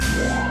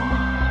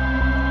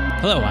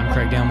Hello, I'm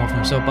Craig Damwell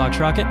from Soapbox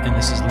Rocket, and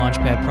this is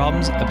Launchpad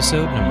Problems,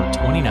 episode number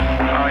 29.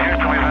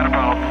 Houston, we've had a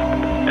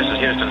problem. This is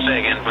Houston.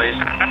 Say again, please.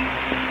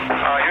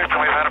 Houston,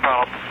 we've had a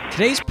problem.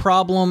 Today's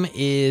problem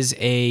is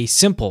a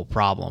simple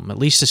problem, at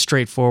least a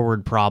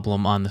straightforward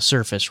problem on the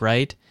surface,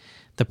 right?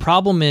 The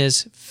problem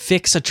is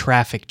fix a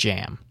traffic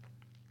jam.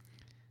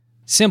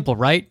 Simple,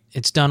 right?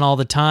 It's done all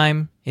the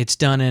time. It's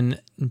done in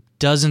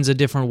dozens of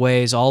different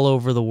ways all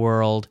over the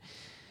world.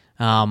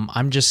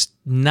 I'm just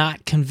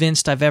not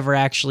convinced I've ever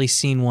actually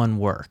seen one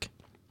work.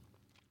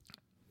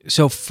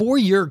 So for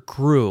your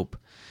group,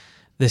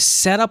 the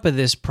setup of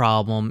this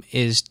problem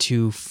is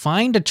to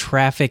find a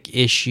traffic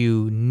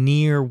issue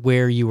near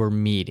where you are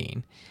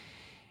meeting.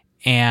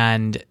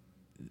 And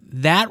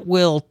that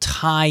will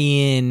tie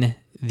in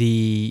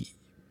the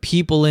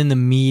people in the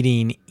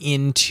meeting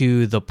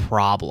into the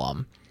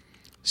problem.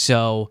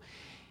 So,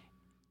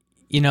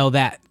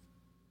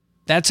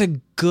 that's a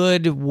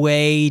good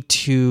way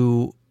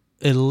to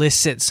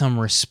elicit some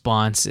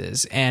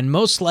responses, and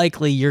most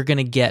likely you're going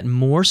to get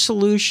more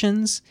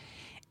solutions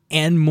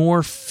and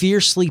more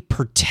fiercely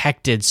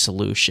protected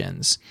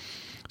solutions.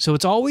 So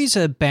it's always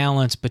a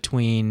balance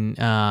between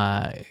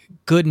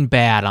good and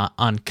bad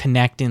on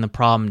connecting the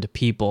problem to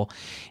people.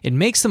 It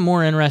makes them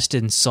more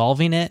interested in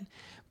solving it,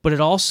 but it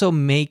also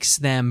makes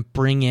them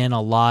bring in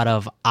a lot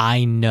of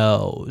I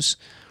knows,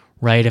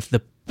 right? If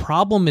the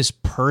problem is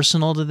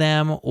personal to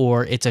them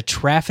or it's a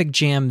traffic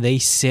jam they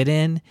sit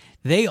in,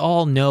 they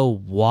all know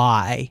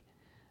why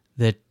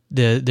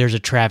there's a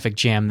traffic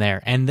jam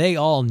there, and they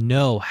all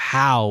know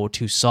how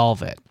to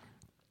solve it.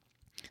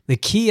 The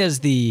key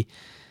as the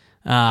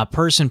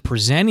person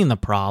presenting the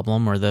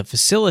problem or the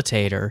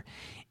facilitator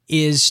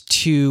is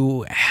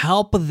to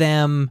help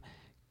them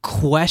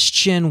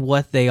question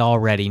what they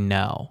already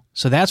know.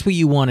 So that's what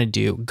you want to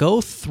do. Go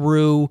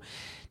through,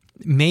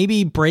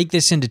 maybe break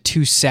this into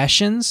 2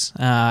 sessions,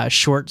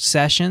 short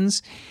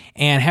sessions,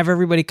 and have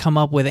everybody come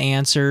up with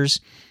answers.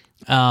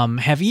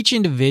 Have each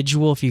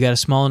individual, if you got a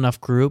small enough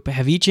group,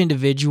 have each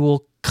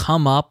individual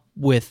come up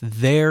with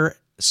their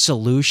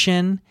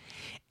solution,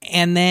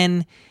 and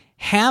then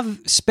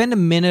spend a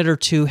minute or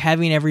two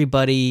having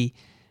everybody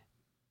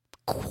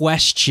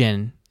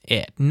question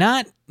it.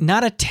 Not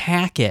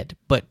attack it,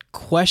 but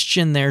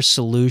question their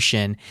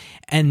solution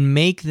and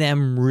make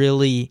them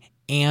really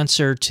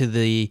answer to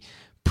the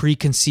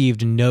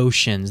preconceived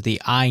notions,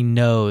 the I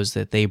knows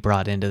that they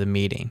brought into the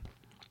meeting.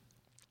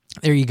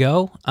 There you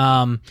go.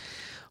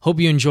 Hope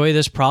you enjoy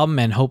this problem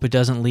and hope it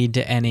doesn't lead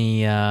to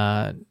any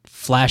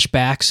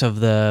flashbacks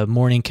of the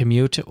morning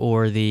commute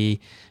or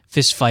the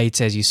fistfights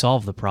as you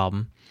solve the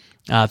problem.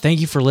 Thank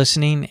you for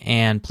listening,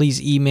 and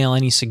please email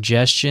any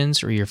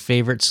suggestions or your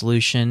favorite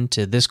solution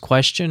to this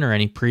question or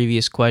any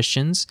previous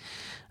questions.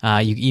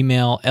 You can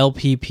email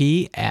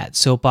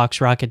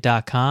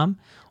lpp@soapboxrocket.com,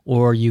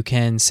 or you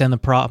can send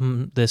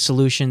the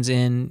solutions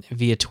in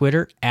via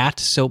Twitter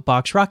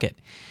 @soapboxrocket.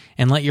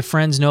 And let your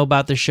friends know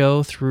about the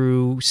show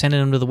through sending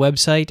them to the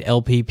website,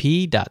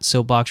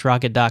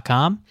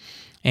 lpp.soapboxrocket.com.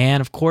 And,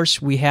 of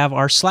course, we have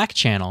our Slack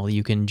channel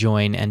you can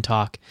join and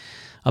talk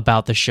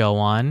about the show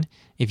on.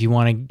 If you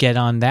want to get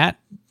on that,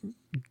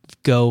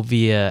 go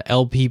via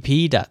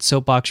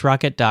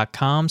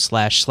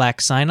lpp.soapboxrocket.com/Slack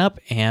signup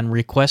and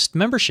request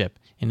membership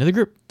into the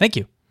group. Thank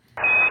you.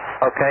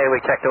 Okay, we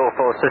checked all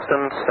 4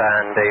 systems,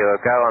 and you were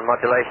go on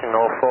modulation,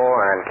 all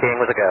 4, and keying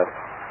was a go.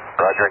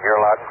 Roger, you're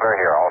loud and clear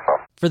here also.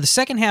 For the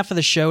second half of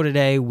the show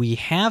today, we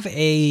have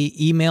an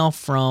email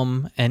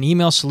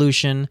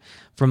solution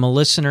from a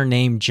listener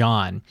named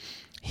John.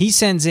 He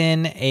sends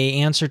in an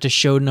answer to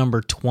show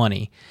number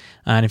 20.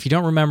 And if you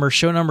don't remember,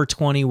 show number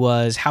 20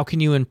 was how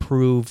can you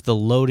improve the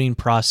loading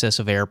process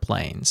of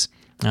airplanes?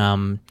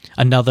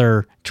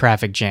 Another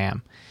traffic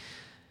jam.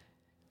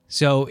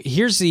 So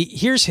here's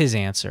his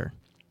answer.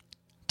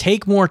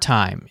 Take more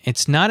time.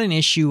 It's not an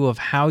issue of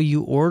how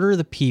you order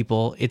the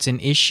people. It's an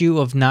issue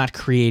of not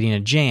creating a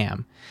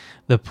jam.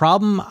 The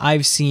problem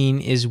I've seen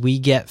is we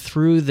get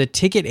through the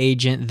ticket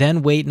agent,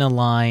 then wait in a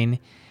line,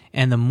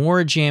 and the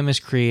more a jam is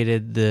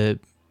created,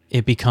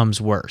 it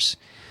becomes worse.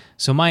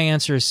 So my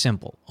answer is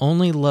simple.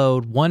 Only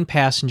load 1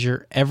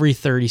 passenger every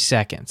 30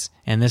 seconds,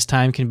 and this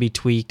time can be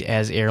tweaked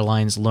as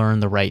airlines learn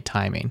the right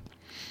timing.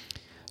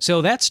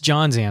 So that's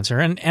John's answer,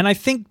 and I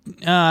think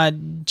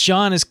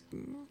John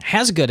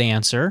has a good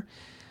answer.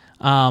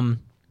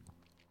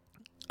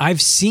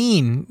 I've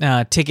seen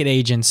ticket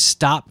agents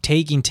stop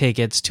taking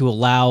tickets to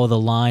allow the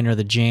line or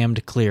the jam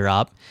to clear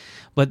up,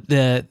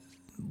 but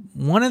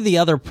one of the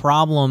other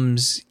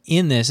problems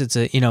in this,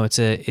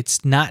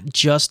 it's not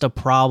just a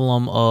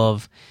problem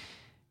of,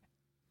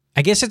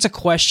 I guess it's a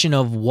question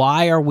of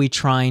why are we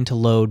trying to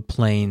load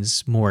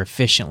planes more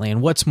efficiently,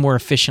 and what's more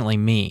efficiently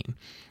mean?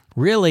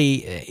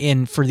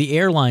 Really, for the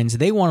airlines,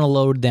 they want to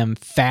load them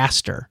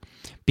faster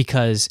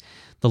because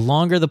the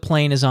longer the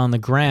plane is on the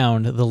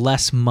ground, the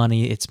less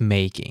money it's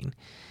making.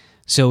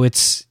 So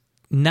it's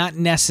not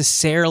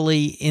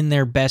necessarily in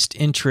their best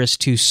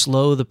interest to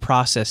slow the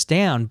process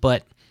down,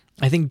 but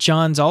I think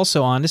John's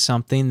also onto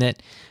something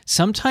that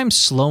sometimes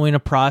slowing a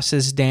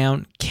process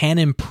down can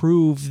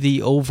improve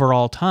the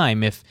overall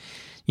time. If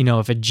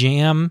a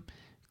jam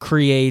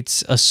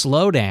creates a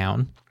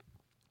slowdown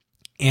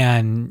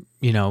and,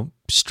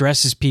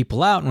 stresses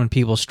people out, and when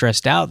people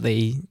stressed out,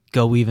 they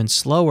go even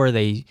slower,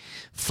 they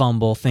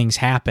fumble, things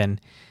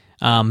happen.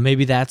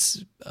 Maybe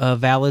that's a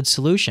valid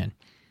solution.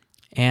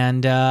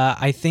 And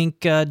I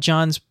think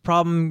John's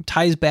problem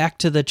ties back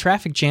to the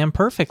traffic jam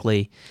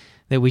perfectly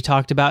that we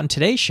talked about in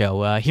today's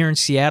show. Here in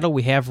Seattle,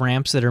 we have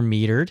ramps that are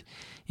metered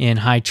in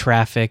high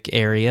traffic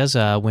areas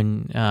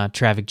when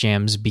traffic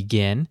jams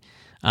begin.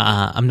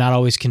 I'm not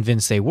always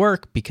convinced they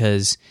work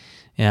because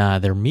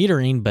they're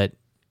metering, but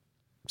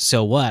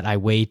so what? I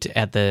wait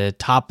at the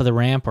top of the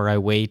ramp or I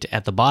wait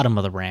at the bottom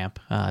of the ramp.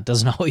 It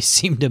doesn't always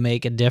seem to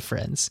make a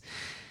difference.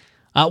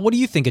 What do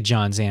you think of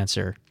John's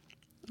answer?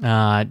 Do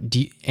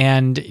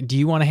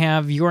you want to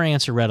have your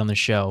answer read on the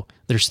show?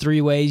 There's 3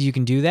 ways you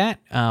can do that.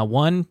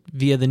 One,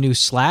 via the new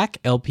Slack,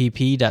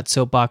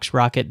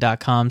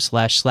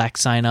 lpp.soapboxrocket.com/Slack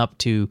sign up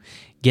to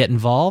get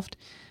involved.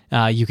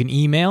 You can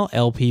email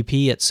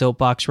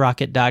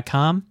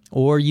lpp@soapboxrocket.com,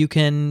 or you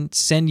can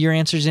send your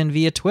answers in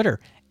via Twitter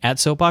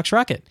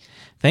 @soapboxrocket.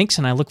 Thanks,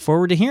 and I look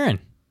forward to hearing.